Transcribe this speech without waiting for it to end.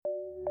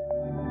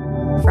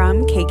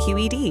from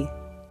KQED.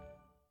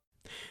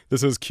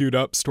 This is Queued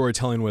Up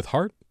Storytelling with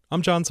Heart.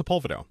 I'm John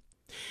Sepulveda.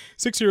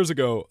 6 years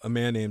ago, a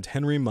man named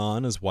Henry Ma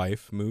and his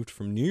wife moved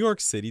from New York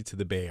City to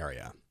the Bay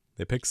Area.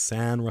 They picked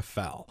San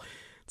Rafael.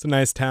 It's a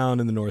nice town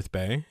in the North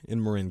Bay,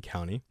 in Marin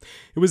County.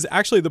 It was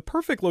actually the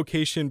perfect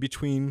location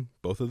between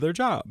both of their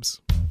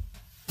jobs.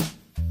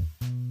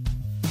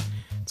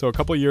 So a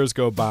couple years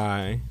go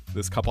by,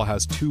 this couple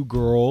has 2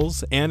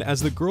 girls, and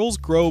as the girls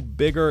grow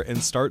bigger and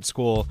start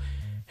school,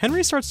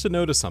 Henry starts to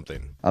notice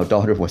something. Our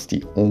daughter was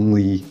the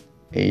only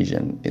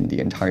Asian in the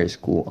entire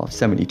school of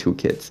 72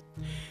 kids.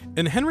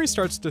 And Henry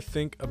starts to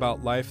think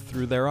about life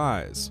through their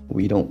eyes.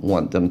 We don't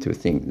want them to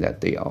think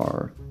that they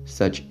are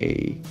such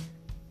a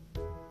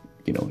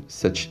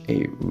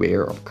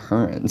rare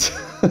occurrence,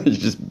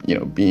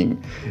 just,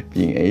 being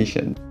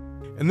Asian.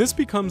 And this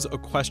becomes a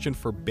question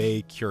for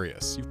Bay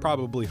Curious. You've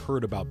probably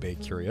heard about Bay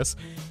Curious.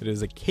 It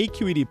is a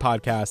KQED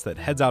podcast that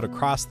heads out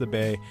across the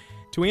Bay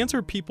to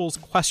answer people's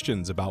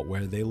questions about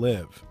where they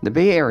live. The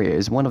Bay Area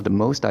is one of the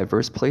most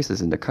diverse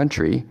places in the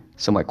country,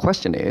 so my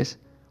question is,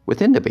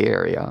 within the Bay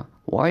Area,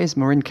 why is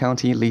Marin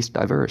County least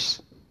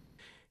diverse?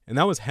 And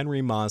that was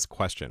Henry Ma's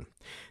question.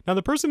 Now,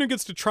 the person who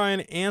gets to try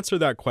and answer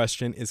that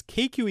question is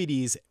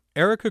KQED's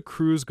Erica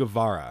Cruz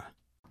Guevara.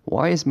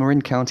 Why is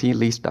Marin County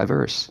least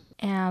diverse?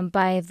 And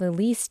by the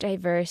least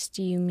diverse,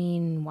 do you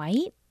mean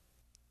white?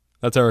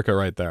 That's Erica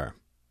right there.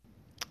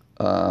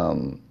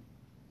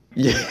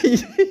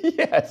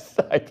 Yes,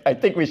 I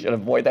think we should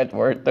avoid that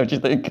word, don't you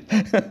think?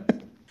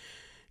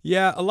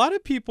 Yeah, a lot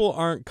of people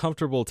aren't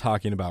comfortable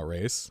talking about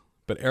race,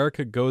 but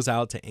Erica goes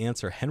out to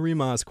answer Henry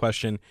Ma's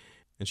question,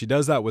 and she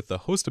does that with the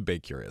host of Bay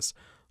Curious,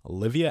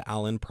 Olivia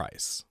Allen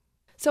Price.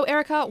 So,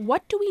 Erica,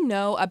 what do we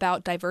know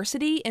about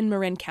diversity in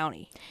Marin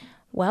County?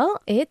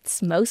 Well,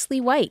 it's mostly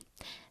white.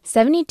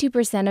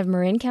 72% of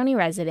Marin County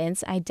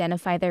residents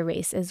identify their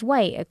race as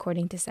white,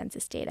 according to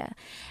census data.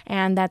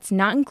 And that's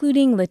not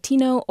including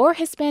Latino or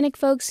Hispanic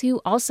folks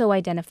who also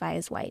identify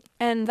as white.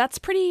 And that's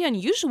pretty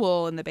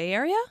unusual in the Bay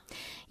Area?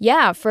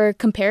 Yeah, for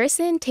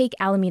comparison, take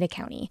Alameda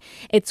County.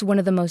 It's one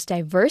of the most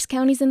diverse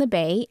counties in the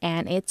Bay,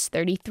 and it's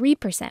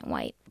 33%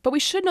 white. But we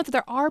should note that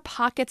there are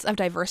pockets of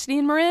diversity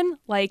in Marin,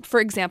 like, for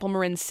example,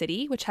 Marin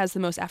City, which has the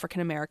most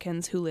African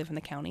Americans who live in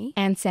the county.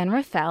 And San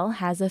Rafael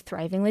has a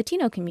thriving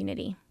Latino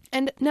community.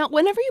 And now,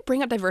 whenever you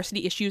bring up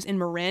diversity issues in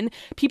Marin,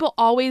 people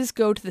always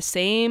go to the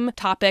same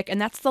topic,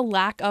 and that's the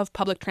lack of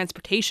public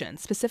transportation,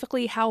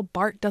 specifically how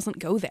BART doesn't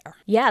go there.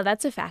 Yeah,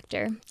 that's a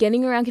factor.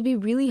 Getting around can be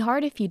really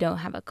hard if you don't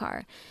have a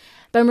car.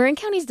 But Marin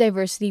County's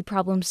diversity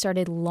problem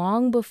started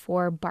long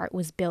before BART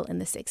was built in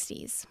the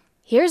 60s.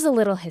 Here's a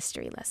little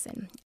history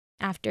lesson.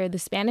 After the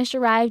Spanish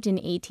arrived in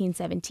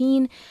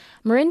 1817,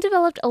 Marin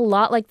developed a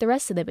lot like the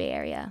rest of the Bay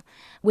Area,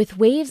 with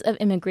waves of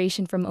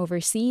immigration from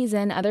overseas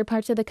and other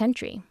parts of the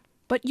country.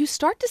 But you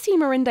start to see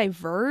Marin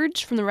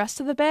diverge from the rest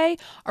of the Bay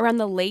around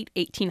the late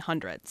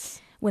 1800s.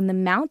 When the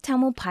Mount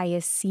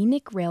Tamalpais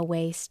Scenic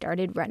Railway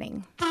started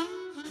running.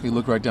 You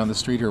look right down the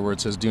street here where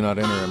it says do not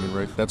enter.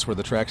 Right, that's where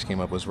the tracks came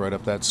up, was right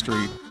up that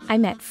street. I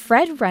met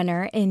Fred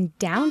Runner in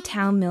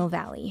downtown Mill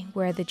Valley,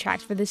 where the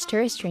tracks for this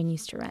tourist train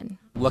used to run.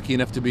 Lucky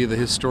enough to be the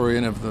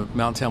historian of the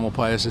Mount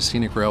Tamalpais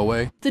Scenic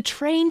Railway. The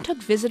train took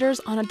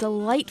visitors on a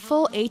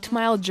delightful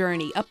 8-mile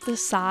journey up the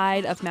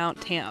side of Mount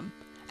Tam.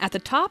 At the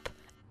top,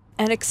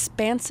 an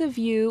expansive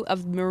view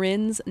of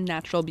Marin's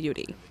natural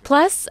beauty.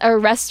 Plus, a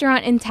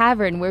restaurant and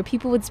tavern where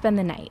people would spend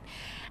the night.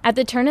 At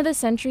the turn of the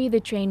century, the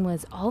train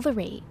was all the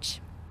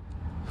rage.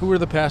 Who were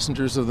the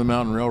passengers of the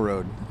Mountain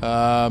Railroad?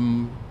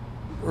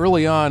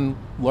 Early on,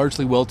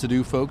 largely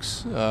well-to-do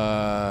folks.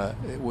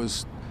 It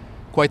was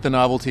quite the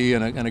novelty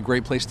and a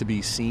great place to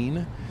be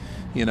seen,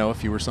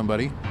 if you were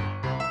somebody.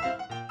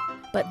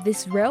 But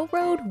this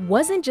railroad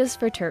wasn't just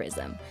for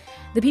tourism.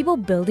 The people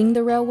building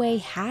the railway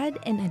had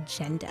an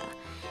agenda.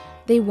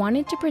 They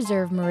wanted to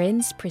preserve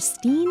Marin's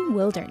pristine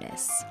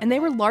wilderness. And they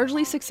were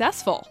largely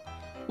successful.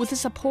 With the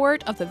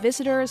support of the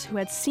visitors who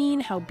had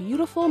seen how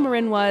beautiful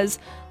Marin was,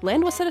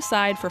 land was set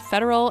aside for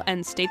federal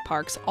and state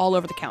parks all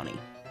over the county.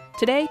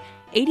 Today,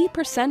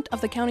 80% of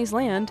the county's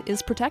land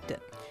is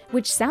protected.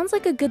 Which sounds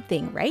like a good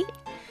thing, right?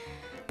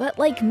 But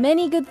like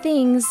many good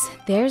things,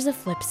 there's a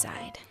flip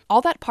side.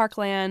 All that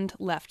parkland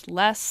left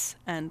less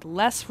and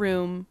less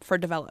room for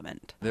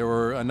development. There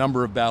were a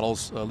number of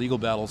battles, legal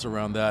battles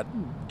around that,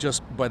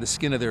 just by the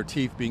skin of their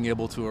teeth being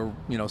able to,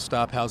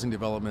 stop housing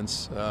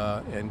developments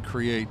and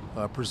create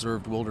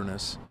preserved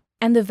wilderness.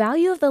 And the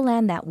value of the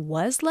land that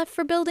was left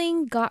for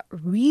building got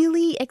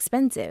really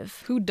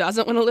expensive. Who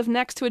doesn't want to live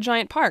next to a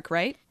giant park,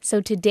 right?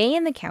 So today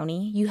in the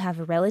county, you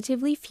have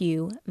relatively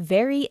few,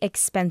 very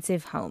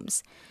expensive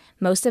homes,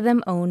 most of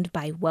them owned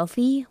by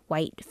wealthy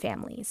white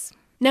families.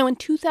 Now, in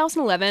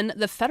 2011,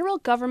 the federal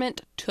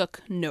government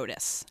took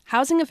notice.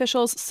 Housing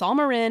officials saw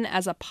Marin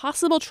as a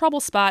possible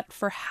trouble spot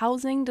for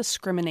housing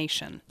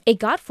discrimination. It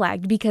got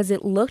flagged because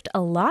it looked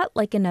a lot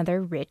like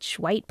another rich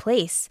white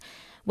place,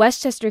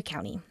 Westchester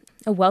County,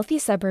 a wealthy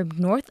suburb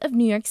north of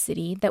New York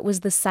City that was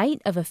the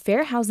site of a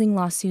fair housing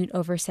lawsuit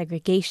over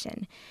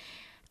segregation.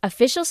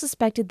 Officials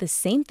suspected the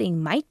same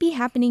thing might be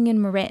happening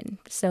in Marin,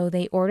 so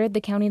they ordered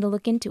the county to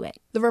look into it.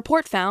 The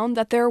report found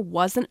that there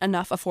wasn't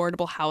enough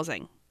affordable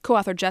housing.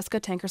 Co-author Jessica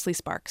Tankersley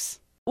Sparks.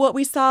 What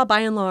we saw by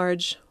and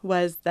large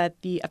was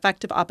that the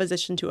effective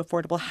opposition to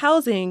affordable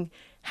housing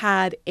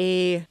had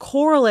a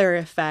corollary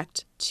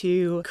effect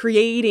to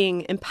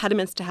creating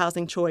impediments to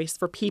housing choice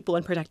for people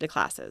in protected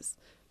classes,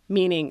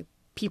 meaning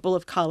people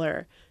of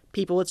color,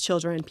 people with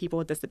children, people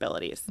with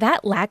disabilities.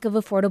 That lack of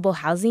affordable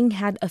housing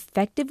had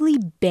effectively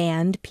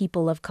banned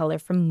people of color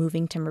from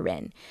moving to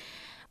Marin.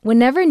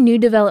 Whenever new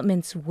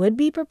developments would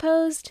be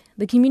proposed,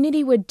 the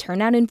community would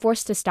turn out in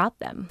force to stop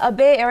them. A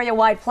Bay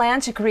Area-wide plan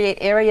to create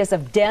areas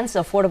of dense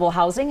affordable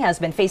housing has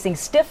been facing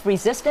stiff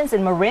resistance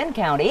in Marin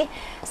County.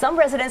 Some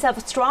residents have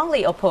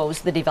strongly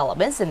opposed the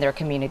developments in their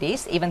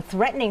communities, even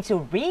threatening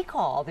to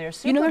recall their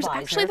supervisor. You know, there's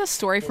actually this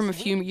story from a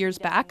few years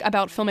back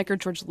about filmmaker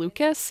George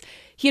Lucas.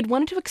 He had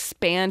wanted to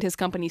expand his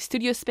company's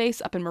studio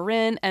space up in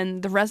Marin,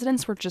 and the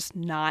residents were just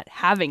not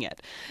having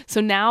it.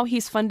 So now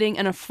he's funding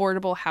an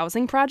affordable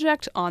housing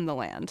project on the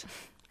land.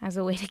 As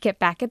a way to get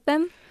back at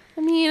them?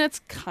 I mean, it's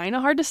kind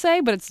of hard to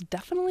say, but it's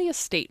definitely a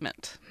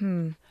statement.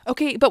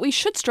 Okay, but we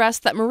should stress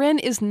that Marin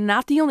is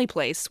not the only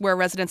place where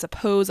residents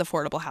oppose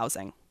affordable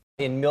housing.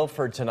 In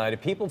Milford tonight,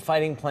 people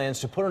fighting plans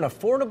to put an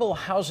affordable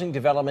housing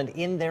development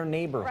in their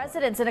neighborhood.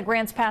 Residents in a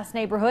Grants Pass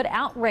neighborhood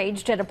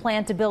outraged at a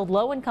plan to build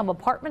low-income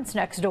apartments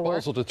next door.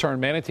 Proposal to turn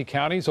Manatee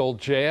County's old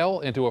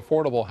jail into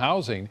affordable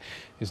housing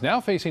is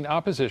now facing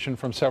opposition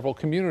from several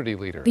community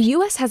leaders. The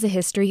U.S. has a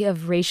history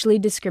of racially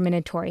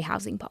discriminatory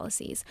housing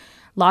policies.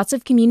 Lots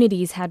of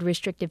communities had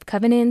restrictive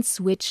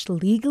covenants, which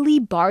legally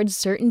barred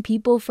certain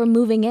people from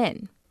moving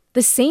in.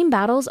 The same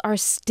battles are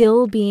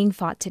still being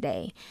fought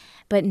today.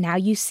 But now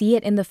you see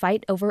it in the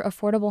fight over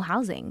affordable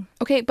housing.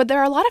 Okay, but there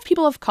are a lot of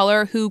people of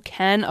color who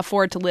can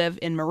afford to live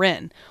in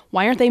Marin.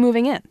 Why aren't they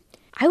moving in?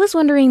 I was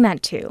wondering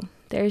that too.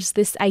 There's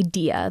this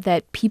idea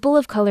that people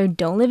of color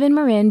don't live in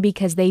Marin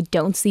because they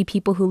don't see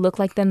people who look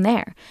like them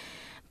there.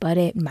 But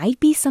it might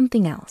be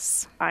something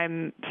else.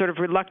 I'm sort of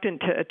reluctant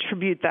to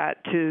attribute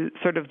that to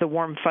sort of the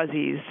warm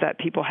fuzzies that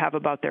people have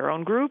about their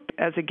own group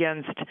as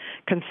against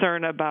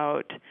concern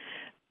about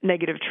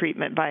negative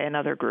treatment by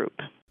another group.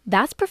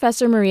 That's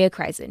Professor Maria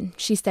Kreisen.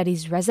 She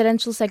studies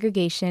residential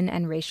segregation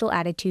and racial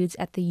attitudes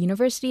at the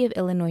University of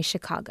Illinois,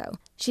 Chicago.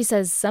 She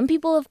says some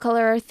people of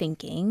color are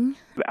thinking,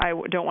 I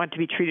don't want to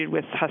be treated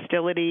with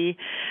hostility.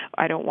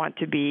 I don't want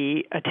to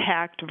be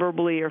attacked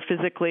verbally or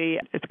physically.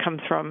 It comes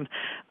from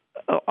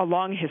a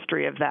long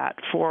history of that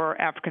for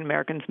African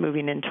Americans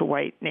moving into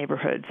white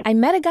neighborhoods. I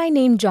met a guy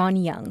named John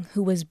Young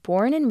who was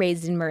born and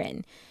raised in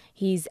Marin.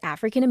 He's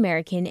African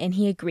American, and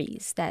he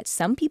agrees that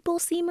some people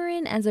see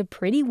Marin as a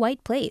pretty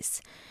white place.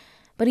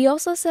 But he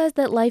also says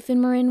that life in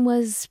Marin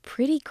was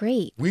pretty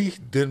great. We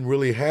didn't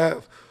really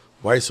have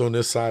whites on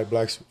this side,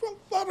 blacks.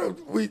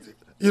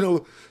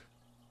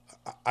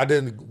 I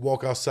didn't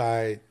walk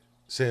outside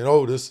saying,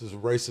 oh, this is a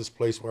racist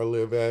place where I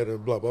live at,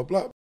 and blah, blah,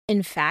 blah.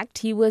 In fact,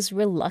 he was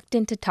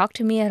reluctant to talk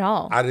to me at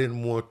all. I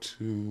didn't want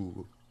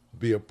to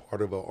be a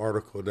part of an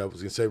article that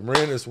was going to say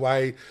Marin is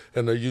white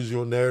and the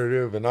usual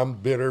narrative and I'm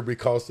bitter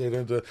because they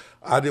didn't.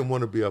 I didn't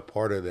want to be a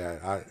part of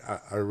that.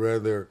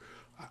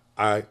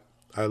 I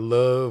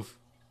love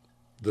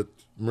the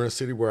Marin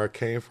City where I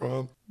came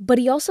from. But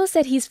he also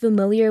said he's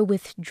familiar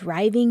with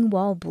driving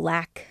while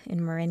black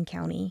in Marin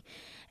County,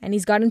 and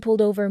he's gotten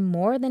pulled over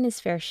more than his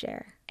fair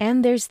share.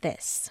 And there's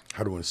this.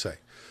 How do I want to say?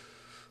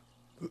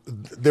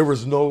 There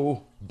was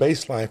no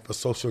baseline for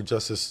social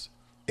justice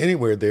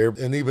anywhere there,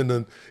 and even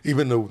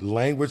the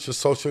language of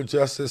social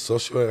justice,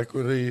 social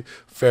equity,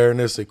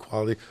 fairness,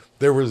 equality,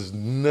 there was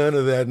none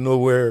of that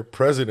nowhere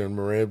present in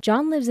Marin.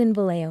 John lives in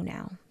Vallejo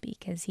now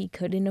because he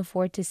couldn't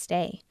afford to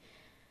stay.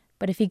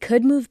 But if he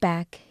could move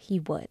back, he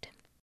would.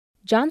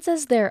 John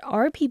says there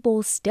are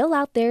people still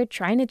out there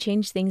trying to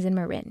change things in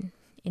Marin,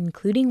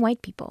 including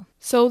white people.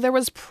 So there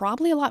was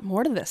probably a lot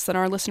more to this than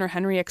our listener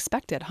Henry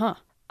expected, huh?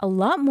 A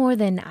lot more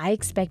than I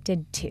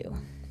expected too.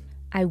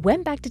 I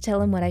went back to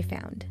tell him what I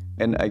found.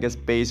 And I guess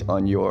based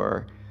on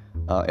your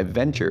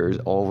adventures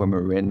all over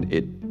Marin,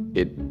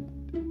 it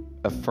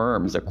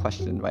affirms a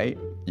question, right?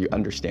 You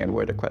understand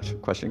where the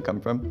question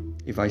comes from.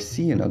 If I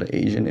see another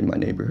Asian in my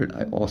neighborhood,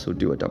 I also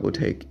do a double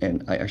take,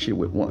 and I actually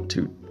would want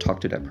to talk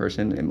to that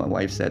person. And my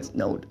wife says,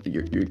 "No,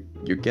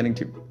 you're getting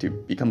to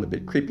become a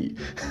bit creepy."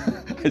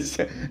 I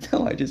said,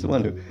 "No, I just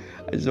want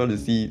to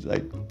see,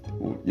 like,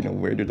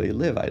 where do they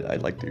live? I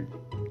like to."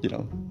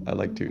 I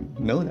like to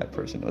know that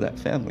person or that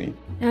family.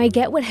 Now, I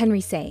get what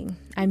Henry's saying.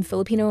 I'm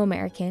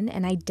Filipino-American,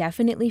 and I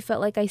definitely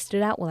felt like I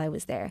stood out while I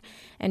was there,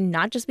 and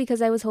not just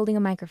because I was holding a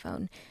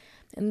microphone.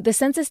 And the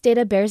census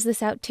data bears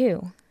this out,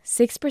 too.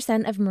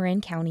 6% of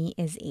Marin County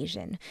is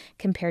Asian,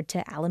 compared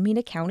to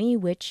Alameda County,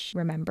 which,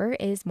 remember,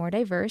 is more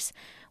diverse,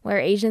 where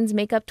Asians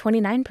make up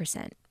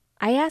 29%.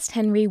 I asked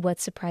Henry what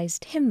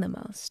surprised him the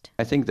most.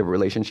 I think the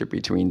relationship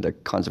between the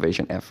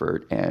conservation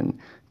effort and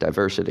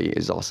diversity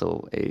is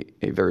also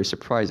a very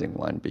surprising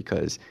one,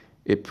 because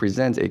it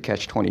presents a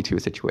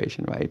catch-22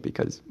 situation, right?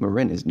 Because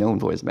Marin is known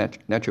for its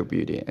natural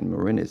beauty, and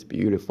Marin is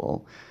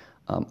beautiful.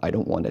 I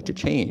don't want that to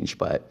change,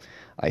 but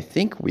I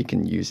think we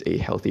can use a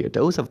healthier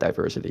dose of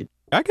diversity.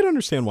 I could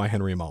understand why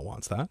Henry Ma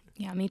wants that.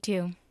 Yeah, me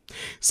too.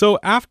 So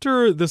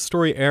after this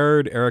story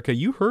aired, Erica,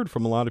 you heard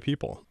from a lot of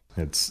people.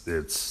 It's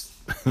it's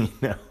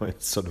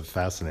sort of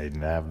fascinating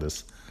to have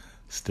this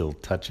still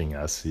touching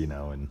us,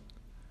 in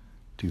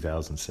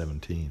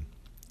 2017.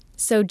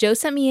 So Joe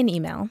sent me an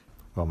email.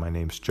 Well, my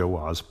name's Joe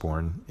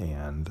Osborne,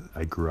 and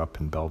I grew up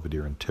in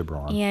Belvedere and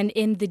Tiburon. And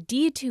in the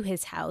deed to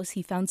his house,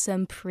 he found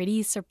some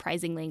pretty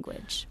surprising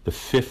language. The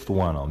fifth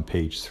one on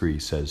page 3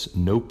 says,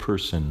 no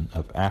person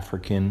of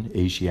African,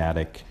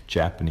 Asiatic,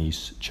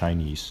 Japanese,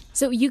 Chinese.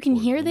 So you can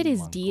hear that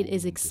his deed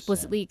is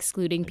explicitly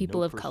excluding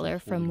people of color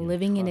from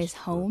living in his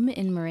home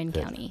in Marin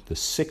County. The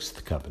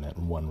sixth covenant,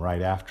 one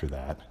right after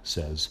that,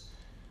 says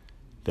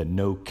that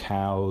no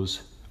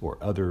cows or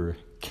other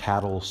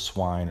cattle,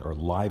 swine, or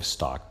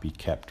livestock be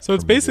kept. So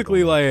it's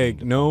basically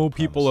like no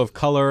people of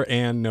color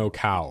and no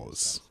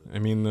cows. I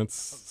mean, that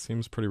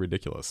seems pretty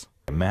ridiculous.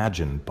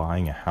 Imagine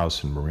buying a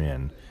house in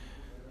Marin,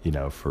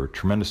 for a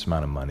tremendous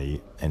amount of money,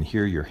 and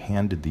here you're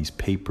handed these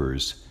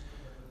papers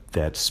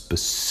that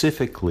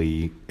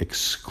specifically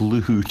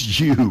exclude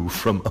you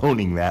from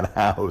owning that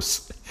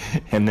house.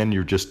 And then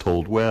you're just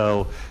told,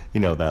 well,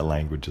 that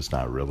language is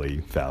not really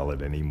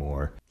valid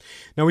anymore.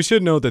 Now, we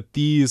should know that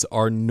these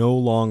are no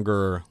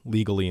longer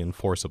legally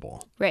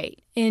enforceable. Right.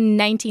 In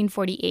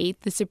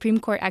 1948, the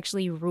Supreme Court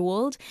actually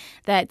ruled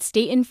that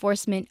state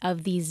enforcement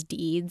of these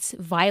deeds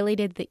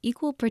violated the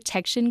Equal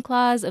Protection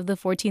Clause of the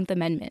 14th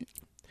Amendment.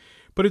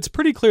 But it's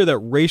pretty clear that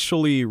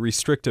racially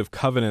restrictive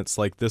covenants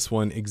like this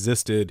one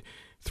existed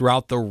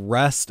throughout the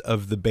rest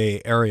of the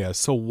Bay Area.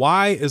 So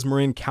why is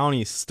Marin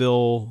County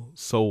still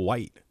so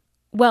white?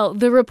 Well,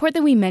 the report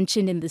that we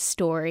mentioned in the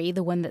story,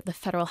 the one that the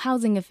federal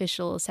housing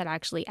officials had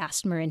actually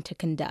asked Marin to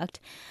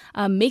conduct,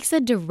 makes a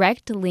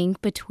direct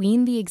link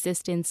between the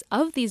existence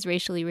of these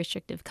racially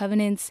restrictive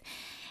covenants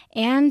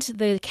and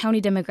the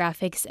county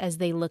demographics as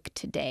they look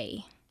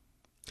today.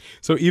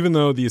 So even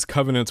though these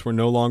covenants were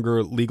no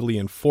longer legally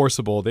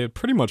enforceable, they had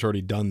pretty much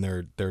already done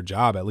their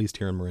job, at least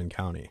here in Marin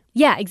County.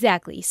 Yeah,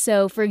 exactly.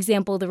 So, for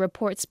example, the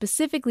report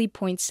specifically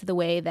points to the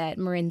way that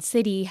Marin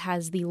City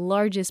has the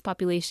largest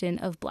population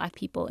of Black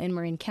people in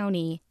Marin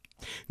County.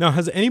 Now,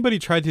 has anybody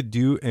tried to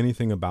do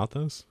anything about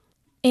this?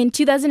 In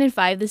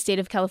 2005, the state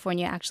of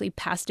California actually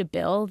passed a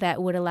bill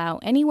that would allow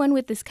anyone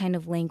with this kind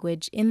of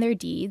language in their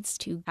deeds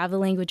to have the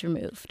language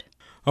removed.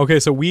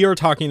 Okay, so we are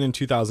talking in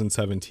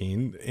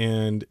 2017,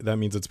 and that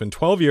means it's been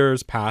 12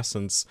 years past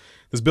since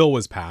this bill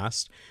was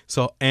passed.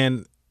 So,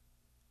 and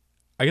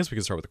I guess we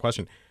can start with the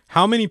question.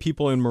 How many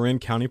people in Marin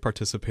County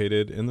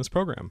participated in this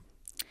program?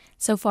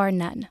 So far,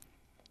 none.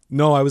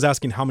 No, I was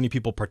asking how many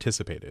people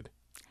participated.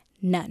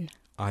 None.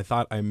 I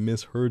thought I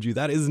misheard you.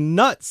 That is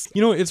nuts.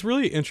 It's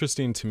really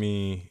interesting to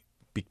me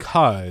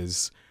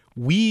because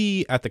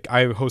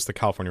I host the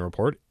California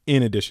Report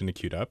in addition to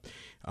Queued Up.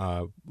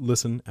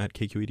 Listen at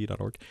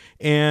kqed.org.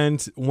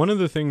 And one of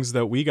the things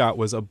that we got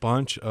was a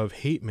bunch of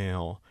hate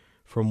mail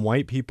from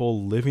white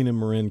people living in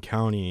Marin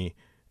County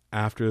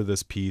after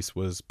this piece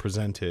was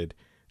presented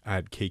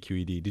at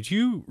KQED. Did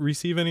you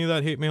receive any of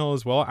that hate mail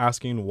as well,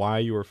 asking why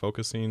you were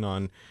focusing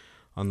on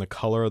the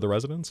color of the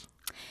residents?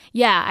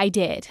 Yeah, I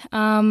did.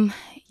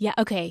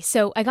 Okay.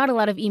 So I got a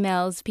lot of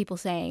emails, people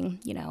saying,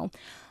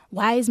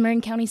 why is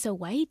Marin County so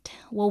white?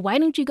 Well, why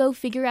don't you go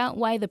figure out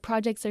why the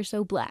projects are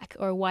so black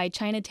or why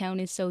Chinatown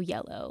is so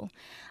yellow?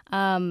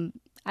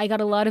 I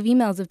got a lot of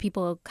emails of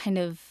people kind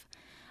of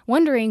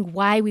wondering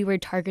why we were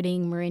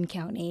targeting Marin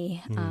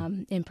County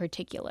in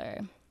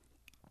particular.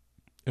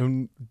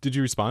 And did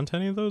you respond to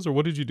any of those, or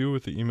what did you do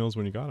with the emails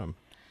when you got them?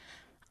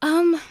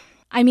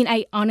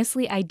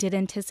 I did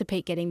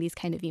anticipate getting these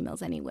kind of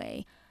emails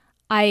anyway.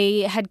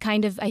 I had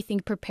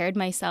prepared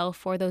myself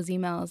for those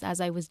emails as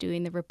I was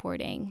doing the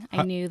reporting.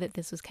 I knew that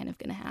this was kind of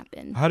going to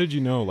happen. How did you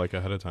know,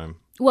 ahead of time?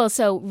 Well,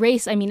 so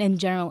race, in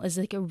general, is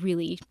a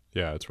really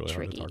it's really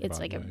tricky. Hard to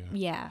talk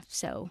about.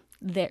 So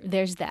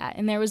there's that.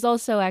 And there was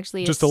also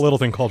actually just a little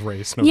thing called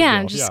race.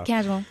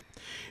 Casual.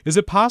 Is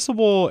it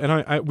possible,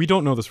 and we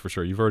don't know this for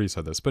sure, you've already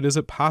said this, but is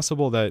it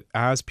possible that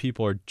as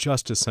people are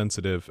just as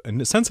sensitive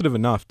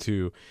enough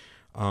to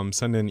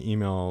send in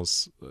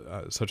emails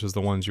such as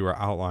the ones you are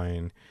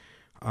outlining,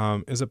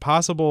 is it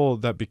possible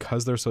that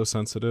because they're so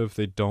sensitive,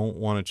 they don't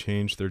want to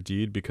change their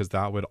deed because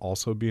that would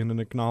also be an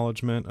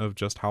acknowledgement of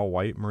just how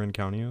white Marin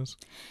County is?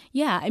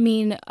 Yeah,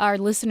 our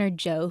listener,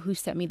 Joe, who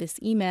sent me this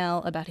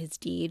email about his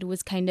deed,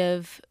 was kind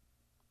of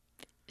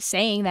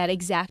saying that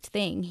exact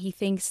thing. He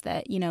thinks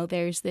that,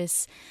 there's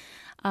this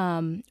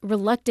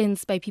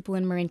reluctance by people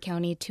in Marin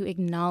County to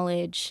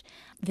acknowledge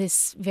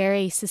this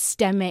very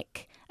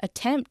systemic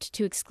attempt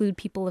to exclude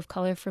people of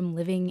color from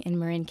living in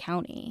Marin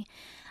County.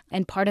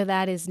 And part of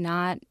that is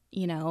not,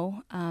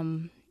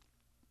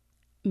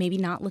 maybe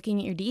not looking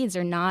at your deeds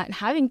or not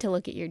having to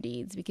look at your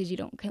deeds because you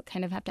don't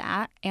kind of have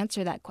to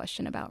answer that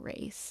question about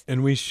race.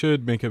 And we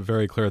should make it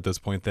very clear at this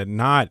point that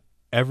not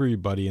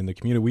everybody in the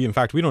community. In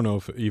fact, we don't know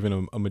if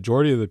even a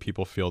majority of the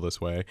people feel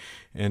this way.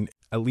 And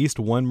at least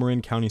one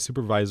Marin County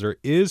supervisor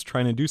is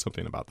trying to do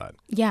something about that.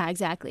 Yeah,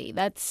 exactly.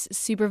 That's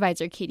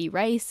Supervisor Katie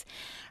Rice.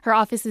 Her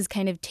office is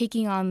kind of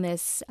taking on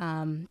this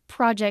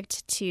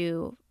project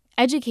to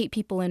educate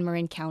people in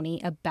Marin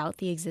County about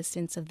the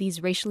existence of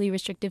these racially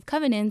restrictive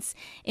covenants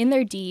in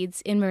their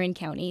deeds in Marin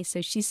County. So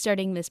she's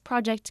starting this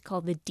project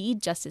called the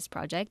Deed Justice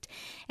Project.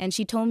 And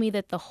she told me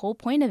that the whole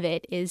point of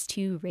it is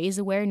to raise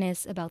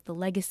awareness about the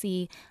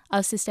legacy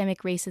of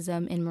systemic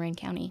racism in Marin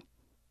County.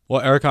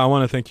 Well, Erica, I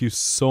want to thank you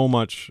so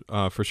much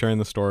for sharing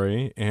the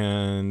story.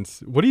 And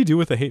what do you do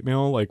with the hate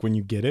mail? Like when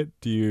you get it,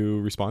 do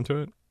you respond to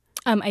it?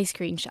 I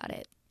screenshot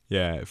it.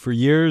 Yeah, for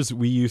years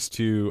we used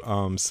to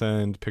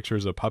send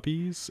pictures of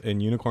puppies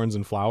and unicorns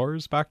and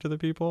flowers back to the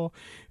people,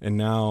 and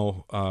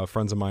now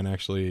friends of mine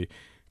actually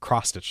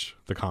cross-stitch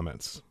the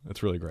comments.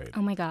 It's really great.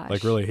 Oh my gosh.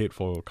 Like really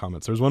hateful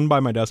comments. There's one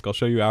by my desk. I'll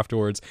show you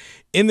afterwards.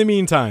 In the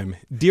meantime,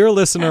 dear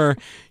listener,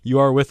 you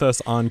are with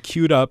us on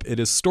Queued Up. It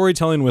is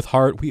Storytelling with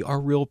Heart. We are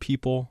real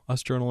people,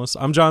 us journalists.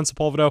 I'm John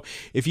Sepulveda.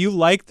 If you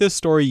like this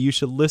story, you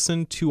should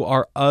listen to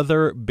our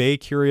other Bay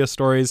Curious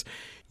stories.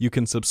 You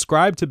can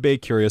subscribe to Bay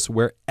Curious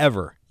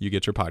wherever you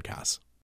get your podcasts.